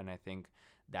anymore. And I think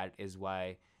that is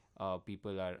why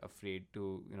people are afraid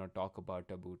to talk about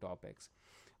taboo topics.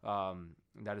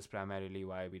 That is primarily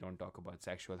why we don't talk about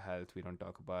sexual health, we don't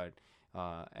talk about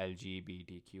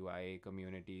LGBTQIA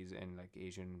communities in like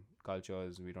Asian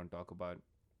cultures, we don't talk about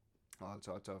all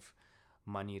sorts of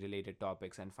money related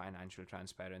topics and financial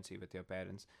transparency with your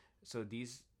parents. So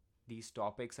these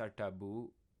topics are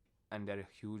taboo, and they're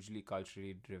hugely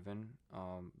culturally driven,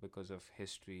 because of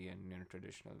history and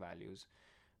traditional values.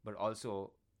 But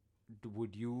also,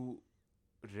 would you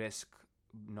risk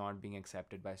not being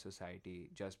accepted by society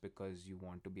just because you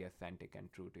want to be authentic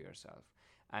and true to yourself?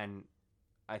 And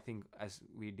I think as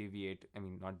we deviate, I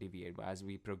mean, not deviate, but as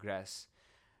we progress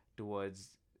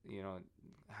towards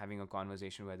having a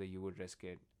conversation whether you would risk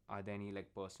it, are there any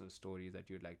like personal stories that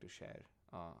you'd like to share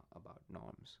about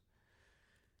norms?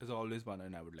 As always,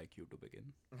 Manan, I would like you to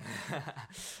begin.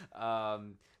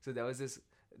 So there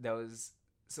was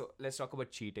so let's talk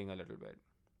about cheating a little bit,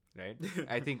 right?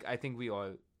 I think we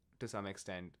all, to some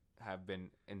extent, have been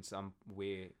in some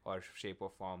way or shape or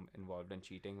form involved in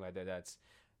cheating, whether that's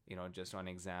just on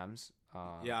exams.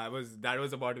 Yeah, that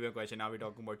was about to be a question. Are we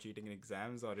talking about cheating in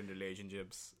exams or in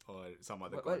relationships or some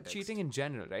other Well, context? cheating in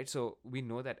general, right? So we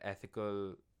know that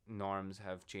ethical norms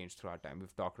have changed throughout time.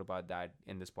 We've talked about that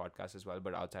in this podcast as well,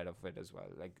 but outside of it as well,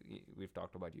 like we've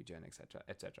talked about eugenics, etc.,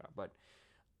 etc. But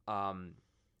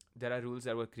there are rules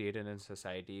that were created in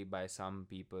society by some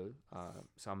people,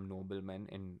 some noblemen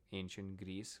in ancient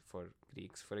Greece, for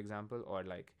Greeks, for example, or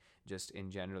like just in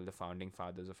general the founding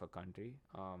fathers of a country.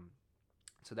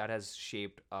 So that has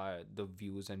shaped the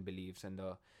views and beliefs and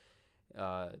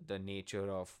the nature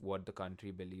of what the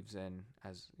country believes in,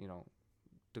 as you know,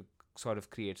 to sort of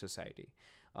create society.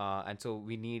 And so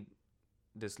we need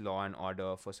this law and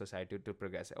order for society to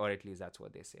progress, or at least that's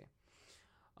what they say.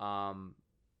 Um,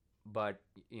 but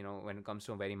you know, when it comes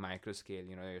to a very micro scale,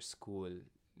 you know, your school,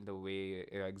 the way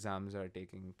your exams are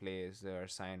taking place, there are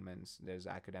assignments, there's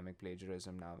academic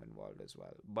plagiarism now involved as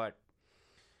well. But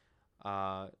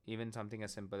even something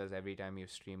as simple as every time you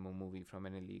stream a movie from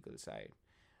an illegal site,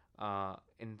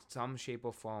 in some shape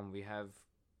or form, we have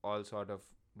all sort of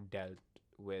dealt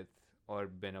with or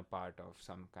been a part of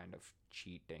some kind of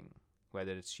cheating,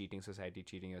 whether it's cheating society,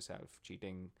 cheating yourself,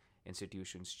 cheating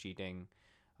institutions, cheating,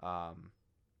 um,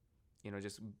 you know,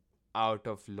 just out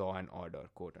of law and order,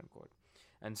 quote unquote.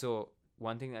 And so,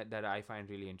 one thing that I find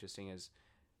really interesting is,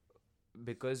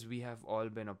 because we have all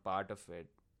been a part of it,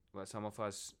 well, some of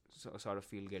us sort of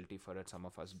feel guilty for it, some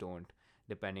of us don't,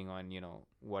 depending on, you know,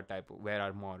 what type of, where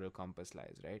our moral compass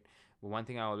lies, right? But one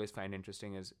thing I always find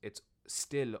interesting is it's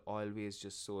still always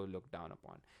just so looked down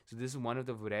upon. So this is one of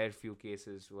the rare few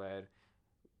cases where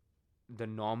the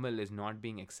normal is not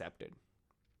being accepted.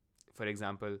 For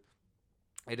example,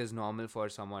 it is normal for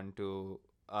someone to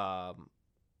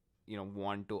you know,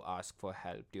 want to ask for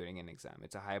help during an exam.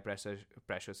 It's a high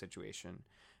pressure situation.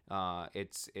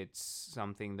 It's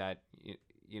something that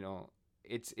you know,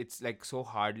 it's like so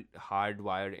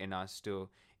hardwired in us to,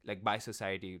 like, by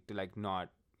society, to like not,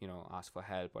 you know, ask for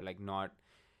help, or like not,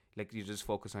 like, you just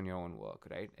focus on your own work,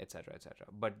 right, etc., etc.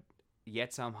 But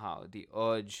yet somehow the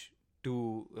urge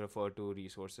to refer to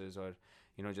resources, or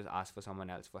you know, just ask for someone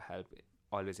else for help,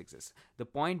 always exists. The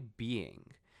point being,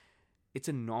 it's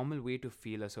a normal way to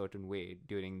feel a certain way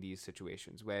during these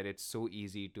situations, where it's so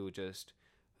easy to just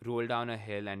roll down a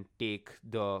hill and take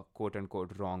the quote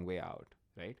unquote wrong way out,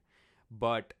 right?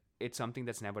 But it's something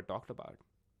that's never talked about.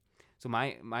 So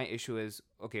my issue is,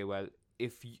 okay, well,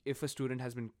 if a student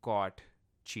has been caught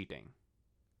cheating,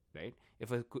 right?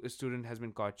 If a student has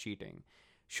been caught cheating,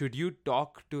 should you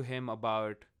talk to him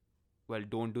about, well,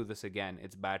 don't do this again,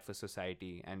 it's bad for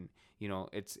society, and you know,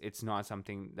 it's not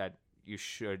something that you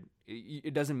should,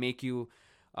 it doesn't make you,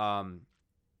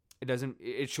 it doesn't,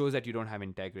 it shows that you don't have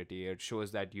integrity, it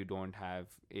shows that you don't have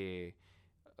a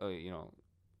you know,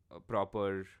 a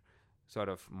proper sort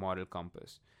of moral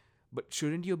compass. But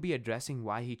shouldn't you be addressing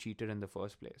why he cheated in the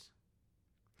first place?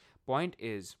 Point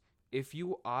is, if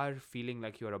you are feeling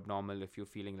like you're abnormal, if you're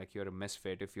feeling like you're a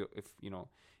misfit, if you know,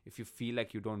 if you feel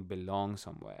like you don't belong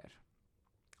somewhere,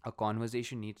 a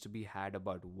conversation needs to be had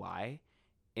about why,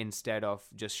 instead of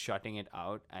just shutting it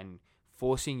out and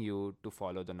forcing you to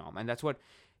follow the norm. And that's what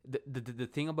the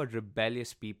thing about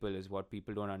rebellious people is, what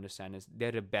people don't understand is,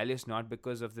 they're rebellious not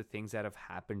because of the things that have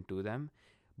happened to them,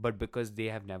 but because they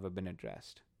have never been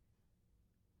addressed.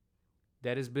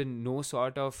 There has been no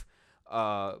sort of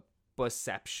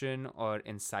perception or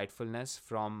insightfulness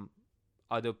from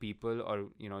other people, or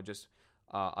you know, just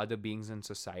other beings in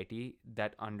society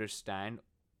that understand,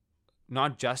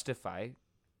 not justify,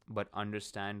 but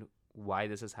understand why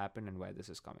this has happened and where this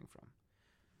is coming from.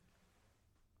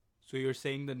 So you're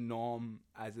saying the norm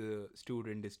as a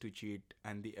student is to cheat,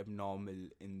 and the abnormal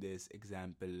in this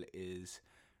example is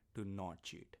to not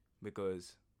cheat,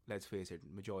 because let's face it,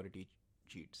 majority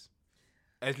cheats.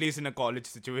 At least in a college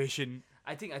situation.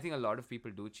 I think a lot of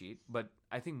people do cheat, but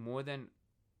I think more than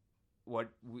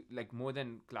more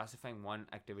than classifying one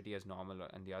activity as normal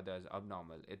and the other as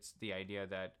abnormal, it's the idea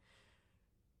that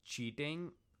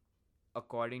cheating,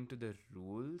 according to the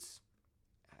rules,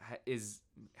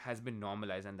 has been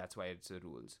normalized, and that's why it's the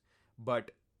rules.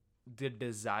 But the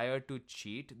desire to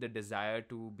cheat, the desire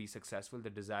to be successful, the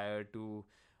desire to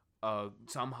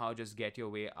somehow just get your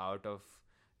way out of,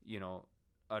 you know,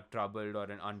 a troubled or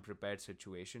an unprepared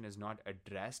situation is not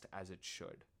addressed as it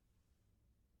should.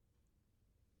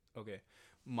 Okay.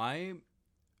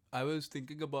 I was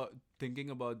thinking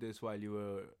about this while you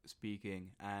were speaking,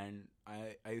 and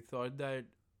I thought that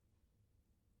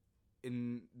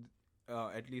in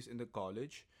at least in the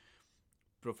college,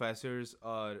 professors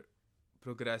are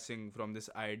progressing from this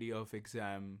idea of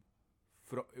exam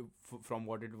from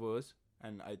what it was,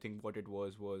 and I think what it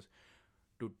was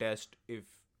to test if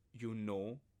you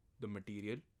know the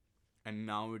material, and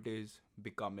now it is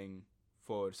becoming,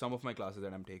 for some of my classes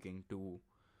that I'm taking, to,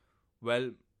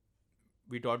 well,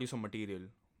 we taught you some material,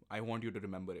 I want you to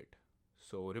remember it,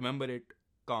 so remember it,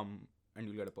 come, and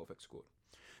you'll get a perfect score.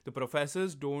 The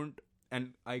professors don't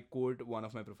and I quote one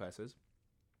of my professors.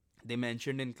 They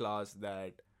mentioned in class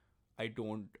that I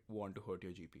don't want to hurt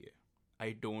your GPA.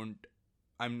 I don't.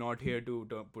 I'm not here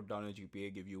to put down a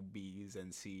GPA, give you B's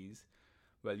and C's.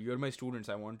 Well, you're my students.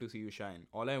 I want to see you shine.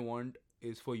 All I want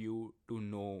is for you to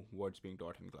know what's being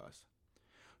taught in class.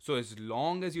 So as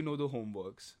long as you know the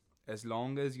homeworks, as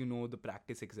long as you know the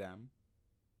practice exam,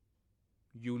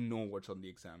 you know what's on the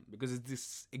exam because it's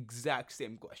this exact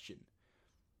same question.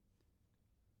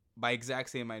 By exact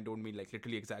same, I don't mean like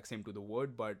literally exact same to the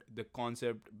word, but the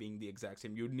concept being the exact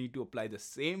same. You need to apply the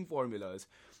same formulas,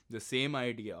 the same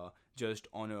idea, just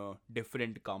on a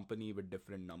different company with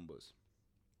different numbers.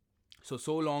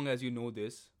 So long as you know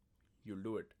this, you'll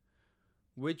do it.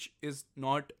 Which is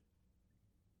not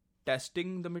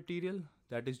testing the material,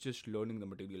 that is just learning the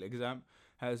material. Exam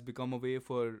has become a way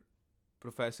for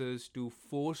professors to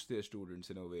force their students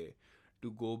in a way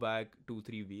to go back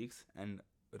 2-3 weeks and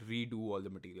redo all the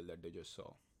material that they just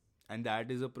saw. And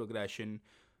that is a progression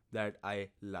that I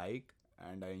like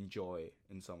and I enjoy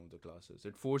in some of the classes.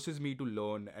 It forces me to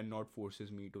learn and not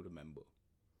forces me to remember.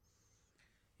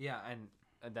 Yeah, and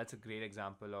that's a great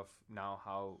example of now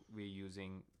how we're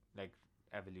using like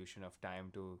evolution of time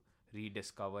to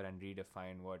rediscover and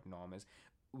redefine what norm is,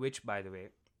 which by the way,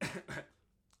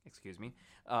 excuse me,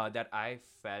 that I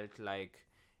felt like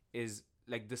is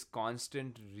like this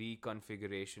constant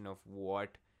reconfiguration of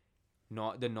what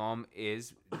the norm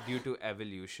is due to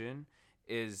evolution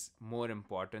is more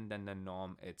important than the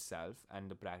norm itself and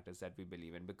the practice that we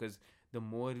believe in, because the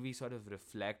more we sort of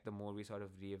reflect, the more we sort of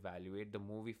reevaluate, the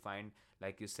more we find,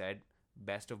 like you said,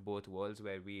 best of both worlds,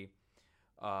 where we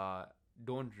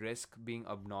don't risk being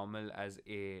abnormal as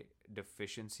a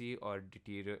deficiency or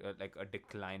like a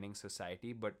declining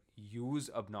society, but use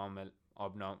abnormality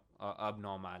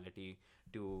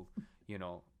to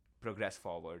progress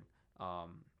forward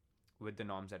with the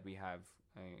norms that we have,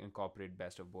 incorporate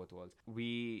best of both worlds.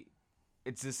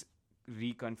 It's this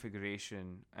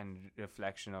reconfiguration and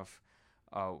reflection of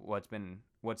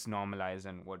what's normalized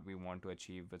and what we want to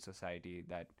achieve with society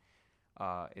that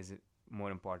is more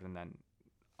important than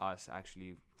us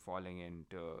actually falling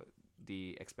into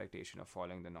the expectation of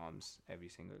following the norms every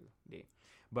single day.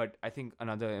 But I think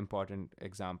another important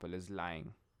example is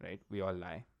lying, right? We all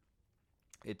lie.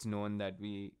 It's known that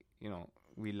we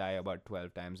lie about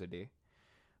 12 times a day,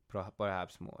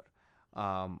 perhaps more,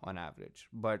 on average.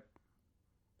 But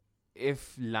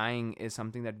if lying is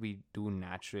something that we do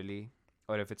naturally,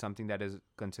 or if it's something that is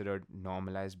considered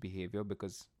normalized behavior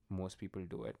because most people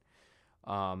do it,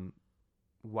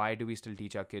 why do we still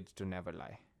teach our kids to never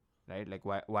lie, right? Like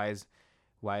why is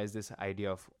this idea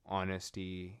of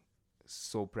honesty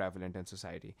so prevalent in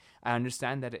society? I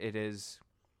understand that it is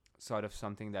sort of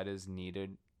something that is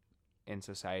needed in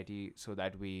society so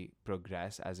that we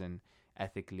progress, as in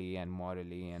ethically and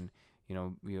morally, and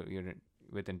you're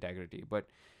with integrity. But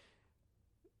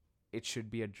it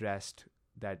should be addressed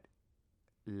that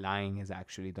lying is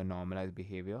actually the normalized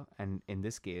behavior, and in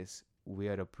this case we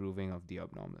are approving of the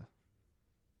abnormal.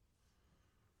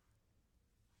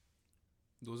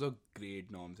 Those are great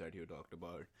norms that you talked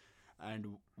about.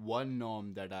 And one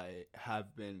norm that I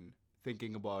have been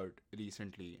thinking about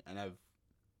recently, and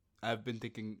I've been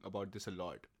thinking about this a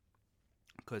lot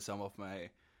because some of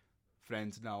my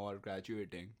friends now are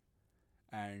graduating,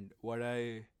 and what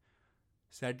I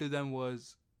said to them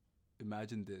was,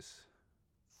 imagine this: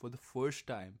 for the first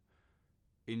time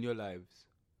in your lives,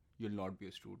 you'll not be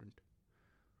a student.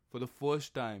 For the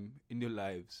first time in your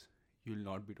lives, you'll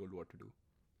not be told what to do.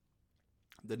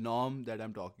 The norm that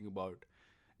I'm talking about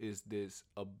is this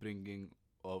upbringing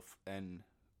of an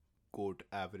quote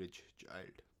average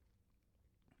child.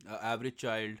 An average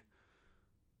child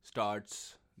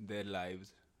starts their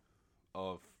lives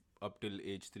of up till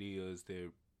age 3 years, they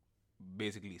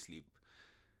basically sleep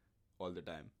all the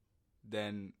time.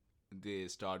 Then they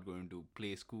start going to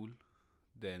play school.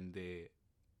 Then they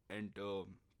enter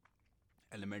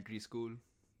elementary school.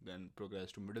 Then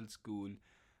progress to middle school,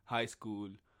 high school,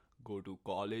 go to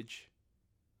college,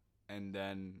 and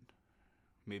then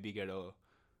maybe go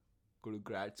to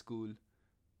grad school,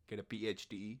 get a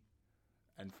PhD,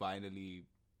 and finally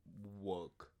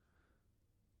work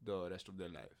the rest of their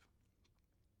life.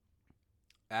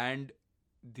 And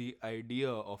the idea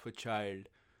of a child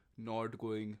not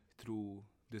going through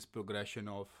this progression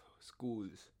of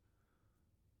schools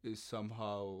is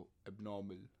somehow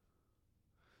abnormal.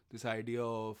 This idea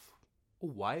of, oh,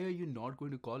 why are you not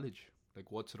going to college?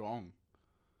 Like, what's wrong?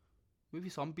 Maybe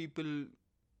some people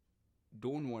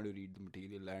don't want to read the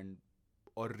material and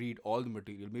or read all the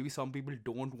material. Maybe some people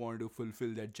don't want to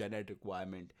fulfill that genetic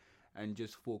requirement and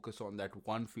just focus on that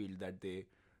one field that they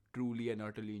truly and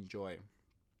utterly enjoy.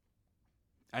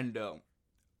 And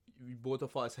both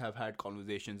of us have had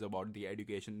conversations about the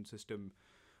education system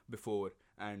before,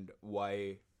 and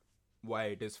why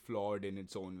it is flawed in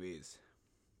its own ways.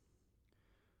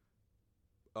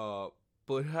 uh,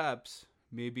 Perhaps,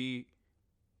 maybe,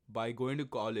 by going to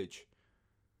college,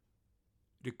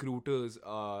 recruiters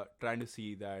are trying to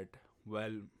see that,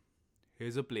 well,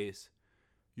 here's a place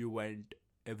you went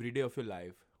every day of your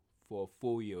life for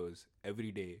 4 years,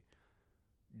 every day,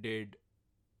 did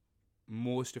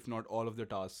most, if not all, of the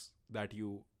tasks that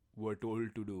you were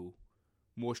told to do,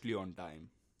 mostly on time.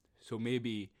 So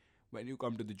maybe when you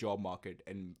come to the job market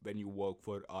and when you work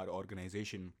for our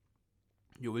organization,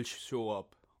 you will show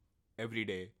up every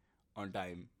day on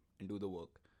time and do the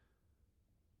work.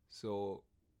 So,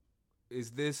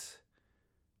 is this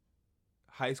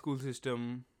high school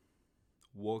system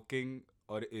working,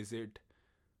 or is it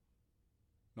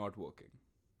not working?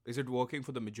 Is it working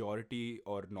for the majority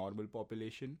or normal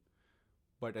population,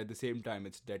 but at the same time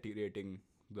it's deteriorating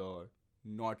the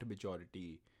not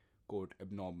majority, quote,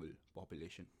 abnormal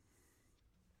population?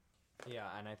 Yeah,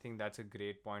 and I think that's a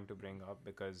great point to bring up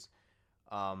because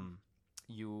um,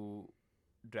 you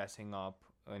dressing up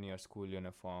in your school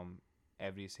uniform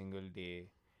every single day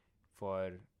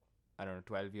for, I don't know,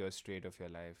 12 years straight of your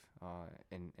life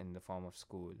in the form of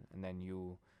school, and then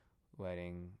you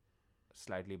wearing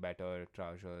slightly better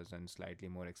trousers and slightly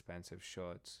more expensive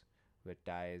shirts with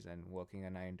ties and working a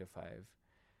 9 to 5,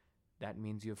 that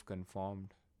means you've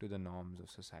conformed to the norms of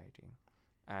society.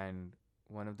 And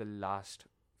one of the last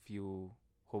few,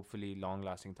 hopefully long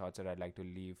lasting thoughts that I'd like to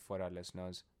leave for our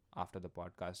listeners after the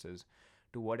podcast is,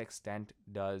 to what extent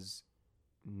does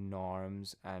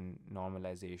norms and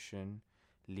normalization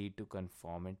lead to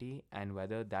conformity, and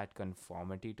whether that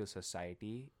conformity to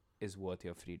society is worth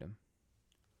your freedom?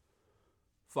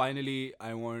 Finally,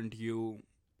 I want you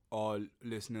all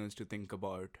listeners to think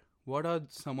about, what are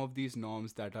some of these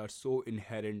norms that are so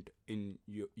inherent in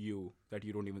you that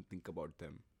you don't even think about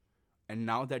them? And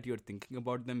now that you're thinking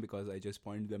about them because I just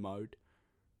pointed them out,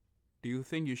 do you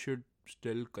think you should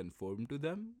still conform to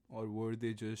them, or were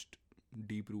they just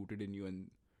deep rooted in you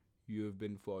and you have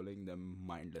been following them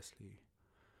mindlessly?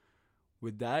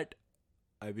 With that,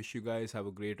 I wish you guys have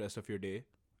a great rest of your day,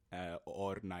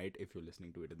 or night if you're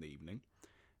listening to it in the evening.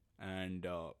 And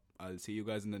I'll see you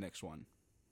guys in the next one.